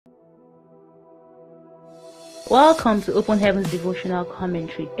Welcome to Open Heaven's Devotional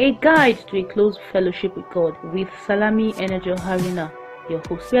Commentary, a guide to a close fellowship with God with Salami Eneojo Haruna, your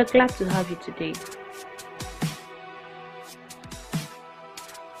host. We are glad to have you today.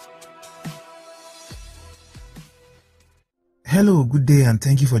 Hello, good day, and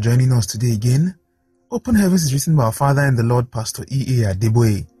thank you for joining us today again. Open Heavens is written by our Father in the Lord, Pastor Enoch Adejare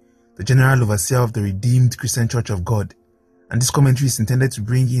Adeboye, the General Overseer of the Redeemed Christian Church of God. And this commentary is intended to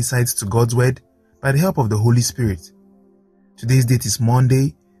bring insights to God's Word by the help of the Holy Spirit. Today's date is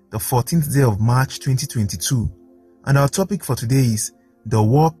Monday, the 14th day of March 2022, and our topic for today is The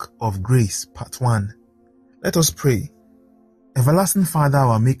Walk of Grace, Part 1. Let us pray. Everlasting Father,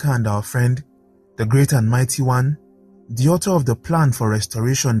 our Maker and our friend, the Great and Mighty One, the author of the plan for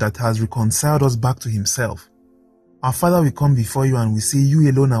restoration that has reconciled us back to Himself. Our Father, we come before You and we say You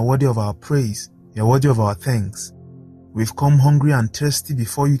alone are worthy of our praise, You are worthy of our thanks. We've come hungry and thirsty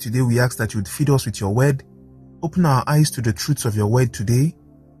before You today. We ask that You would feed us with Your word, open our eyes to the truths of Your word today,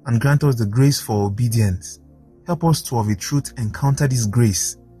 and grant us the grace for obedience. Help us to of a truth encounter this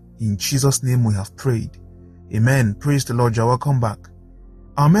grace. In Jesus' name we have prayed. Amen. Praise the Lord. You're welcome back.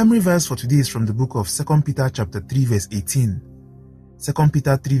 Our memory verse for today is from the book of 2 Peter chapter 3 verse 18. 2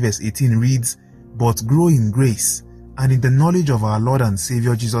 Peter 3 verse 18 reads, "But grow in grace and in the knowledge of our Lord and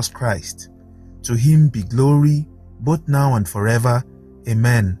Savior Jesus Christ. To Him be glory, both now and forever.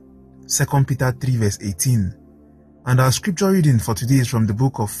 Amen." 2 Peter 3 verse 18. And our scripture reading for today is from the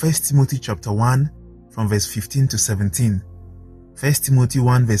book of 1 Timothy chapter 1 from verse 15 to 17. 1 Timothy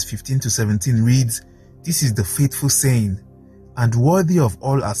 1 verse 15 to 17 reads, "This is the faithful saying, and worthy of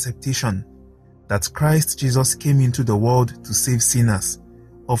all acceptation, that Christ Jesus came into the world to save sinners,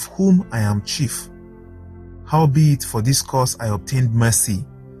 of whom I am chief. Howbeit for this cause I obtained mercy,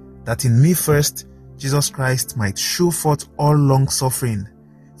 that in me first Jesus Christ might show forth all long suffering,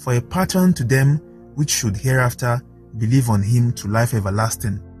 for a pattern to them which should hereafter believe on Him to life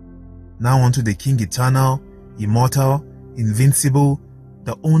everlasting. Now unto the King eternal, immortal, invincible,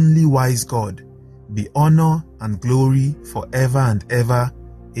 the only wise God, be honor and glory forever and ever.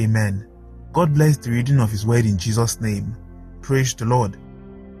 Amen." God bless the reading of His word in Jesus' name. Praise the Lord.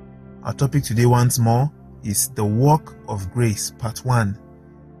 Our topic today once more is the walk of grace, part 1.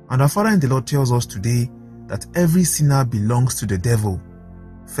 And our Father in the Lord tells us today that every sinner belongs to the devil,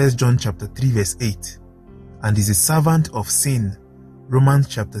 1 John chapter 3 verse 8, and is a servant of sin, Romans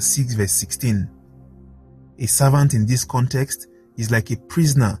chapter 6 verse 16. A servant in this context is like a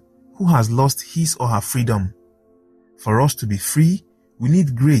prisoner who has lost his or her freedom. For us to be free, we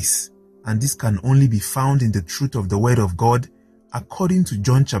need grace, and this can only be found in the truth of the Word of God, according to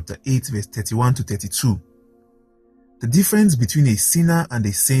John chapter 8 verse 31 to 32. The difference between a sinner and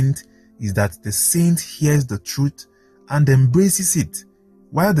a saint is that the saint hears the truth and embraces it,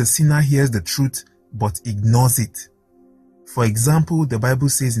 while the sinner hears the truth but ignores it. For example, the Bible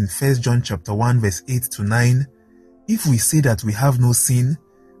says in 1 John chapter 1 verse 8 to 9, "If we say that we have no sin,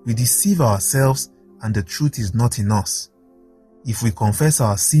 we deceive ourselves and the truth is not in us. If we confess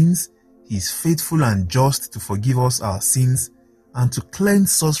our sins, He is faithful and just to forgive us our sins and to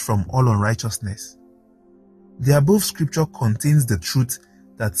cleanse us from all unrighteousness." The above scripture contains the truth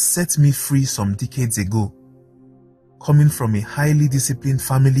that set me free some decades ago. Coming from a highly disciplined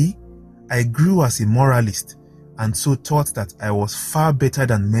family, I grew as a moralist and so thought that I was far better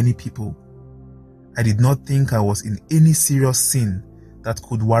than many people. I did not think I was in any serious sin that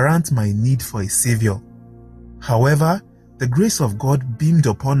could warrant my need for a savior. However, the grace of God beamed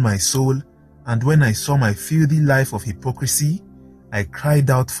upon my soul, and when I saw my filthy life of hypocrisy, I cried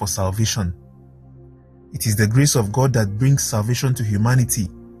out for salvation. It is the grace of God that brings salvation to humanity,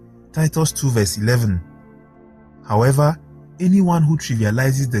 Titus 2 verse 11. However, anyone who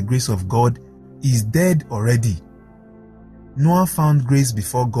trivializes the grace of God is dead already. Noah found grace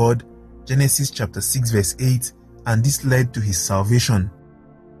before God, Genesis chapter 6 verse 8, and this led to his salvation.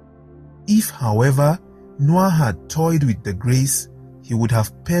 If, however, Noah had toyed with the grace, he would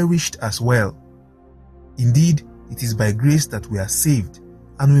have perished as well. Indeed, it is by grace that we are saved,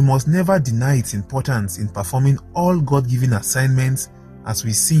 and we must never deny its importance in performing all God-given assignments, as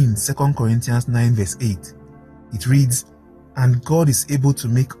we see in 2 Corinthians 9 verse 8. It reads, "And God is able to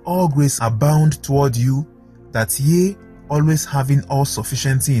make all grace abound toward you, that ye, always having all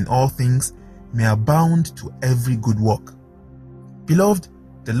sufficiency in all things, may abound to every good work." Beloved,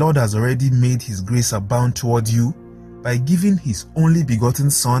 the Lord has already made His grace abound toward you by giving His only begotten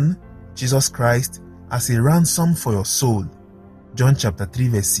Son, Jesus Christ, as a ransom for your soul, John chapter 3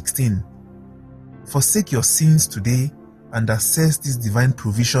 verse 16. Forsake your sins today and access this divine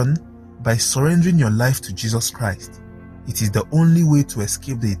provision by surrendering your life to Jesus Christ. It is the only way to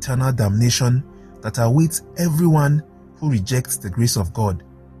escape the eternal damnation that awaits everyone who rejects the grace of God.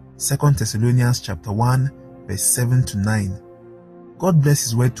 2 Thessalonians chapter 1, verse 7 to 9. God bless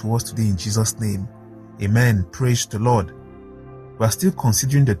His word to us today in Jesus' name. Amen. Praise the Lord. We are still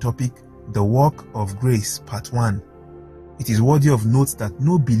considering the topic, the work of grace, part 1. It is worthy of note that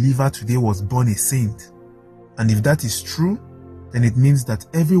no believer today was born a saint. And if that is true, then it means that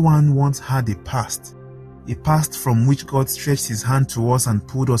everyone once had a past from which God stretched His hand to us and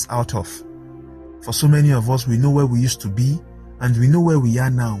pulled us out of. For so many of us, we know where we used to be, and we know where we are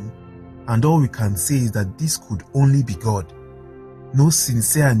now, and all we can say is that this could only be God. No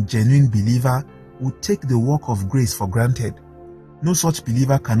sincere and genuine believer would take the work of grace for granted. No such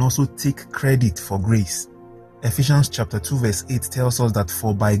believer can also take credit for grace. Ephesians chapter 2 verse 8 tells us that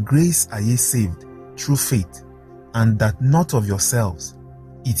for by grace are ye saved, through faith, and that not of yourselves.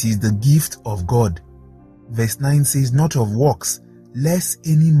 It is the gift of God. Verse 9 says, not of works, lest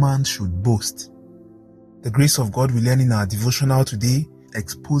any man should boast. The grace of God we learn in our devotional today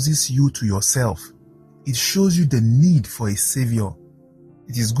exposes you to yourself. It shows you the need for a savior.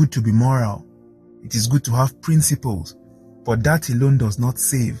 It is good to be moral. It is good to have principles, but that alone does not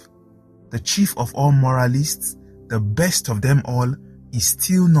save. The chief of all moralists, the best of them all, is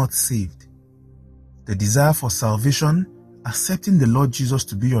still not saved. The desire for salvation, accepting the Lord Jesus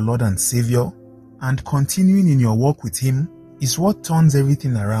to be your Lord and Savior, and continuing in your walk with Him is what turns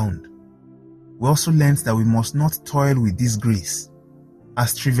everything around. We also learned that we must not toil with this grace,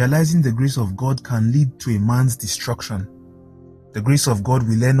 as trivializing the grace of God can lead to a man's destruction. The grace of God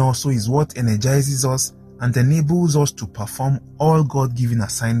we learn also is what energizes us and enables us to perform all God-given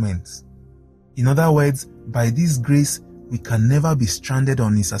assignments. In other words, by this grace, we can never be stranded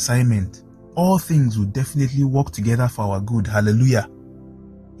on His assignment. All things will definitely work together for our good. Hallelujah.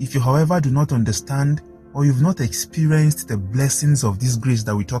 If you, however, do not understand or you've not experienced the blessings of this grace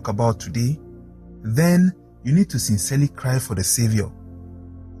that we talk about today, then you need to sincerely cry for the Savior.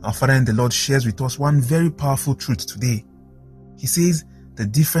 Our Father in the Lord shares with us one very powerful truth today. He says the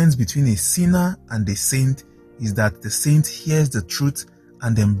difference between a sinner and a saint is that the saint hears the truth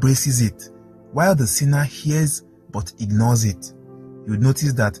and embraces it, while the sinner hears but ignores it. You would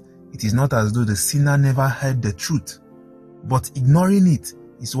notice that it is not as though the sinner never heard the truth, but ignoring it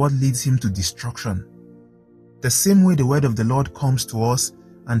is what leads him to destruction. The same way the word of the Lord comes to us,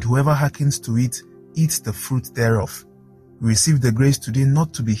 and whoever hearkens to it eats the fruit thereof. We receive the grace today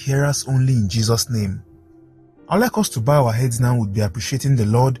not to be hearers only in Jesus' name. I'd like us to bow our heads now with be appreciating the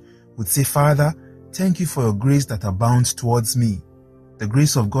Lord, would say, Father, thank you for your grace that abounds towards me. The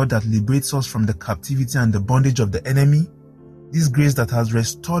grace of God that liberates us from the captivity and the bondage of the enemy. This grace that has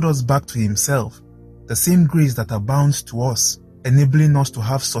restored us back to Himself. The same grace that abounds to us, enabling us to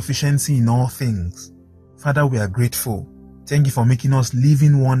have sufficiency in all things. Father, we are grateful. Thank you for making us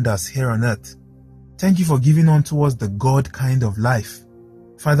living wonders here on earth. Thank you for giving unto us the God kind of life.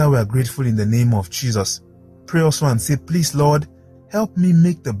 Father, we are grateful in the name of Jesus. Pray also and say, please, Lord, help me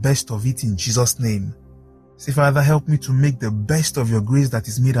make the best of it in Jesus' name. Say, Father, help me to make the best of your grace that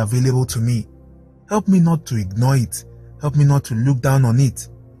is made available to me. Help me not to ignore it. Help me not to look down on it.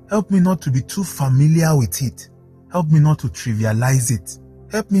 Help me not to be too familiar with it. Help me not to trivialize it.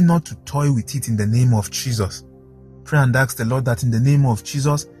 Help me not to toy with it in the name of Jesus. Pray and ask the Lord that in the name of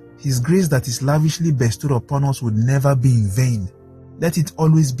Jesus, His grace that is lavishly bestowed upon us would never be in vain. Let it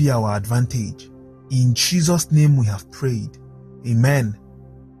always be our advantage. In Jesus' name we have prayed. Amen.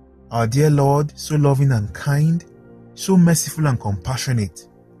 Our dear Lord, so loving and kind, so merciful and compassionate,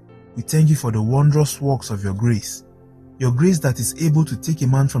 we thank you for the wondrous works of your grace. Your grace that is able to take a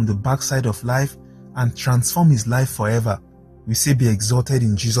man from the backside of life and transform his life forever. We say be exalted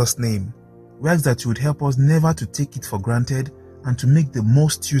in Jesus' name. We ask that you would help us never to take it for granted and to make the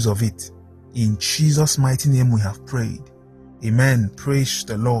most use of it. In Jesus' mighty name we have prayed. Amen. Praise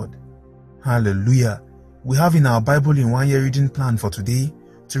the Lord. Hallelujah. We have in our Bible in 1 year reading plan for today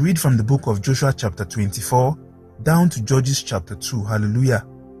to read from the book of Joshua chapter 24 down to Judges chapter 2. Hallelujah.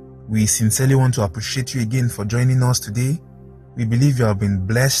 We sincerely want to appreciate you again for joining us today. We believe you have been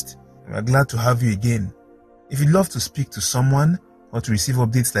blessed. We are glad to have you again. If you'd love to speak to someone or to receive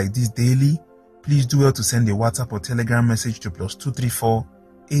updates like this daily, please do well to send a WhatsApp or Telegram message to +234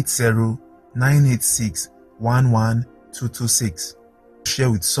 80 986 11226.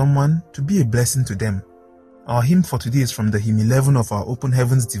 Share with someone to be a blessing to them. Our hymn for today is from the hymn 11 of our Open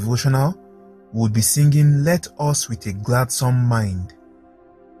Heavens devotional. We will be singing, Let Us with a Gladsome Mind.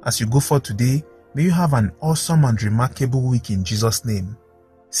 As you go forth today, may you have an awesome and remarkable week in Jesus' name.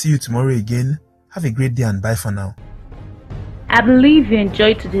 See you tomorrow again. Have a great day and bye for now. I believe you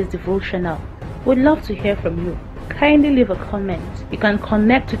enjoyed today's devotional. We'd love to hear from you. kindly leave a comment. You can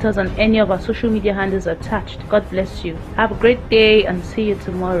connect with us on any of our social media handles attached. God bless you. Have a great day and see you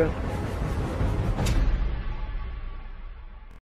tomorrow.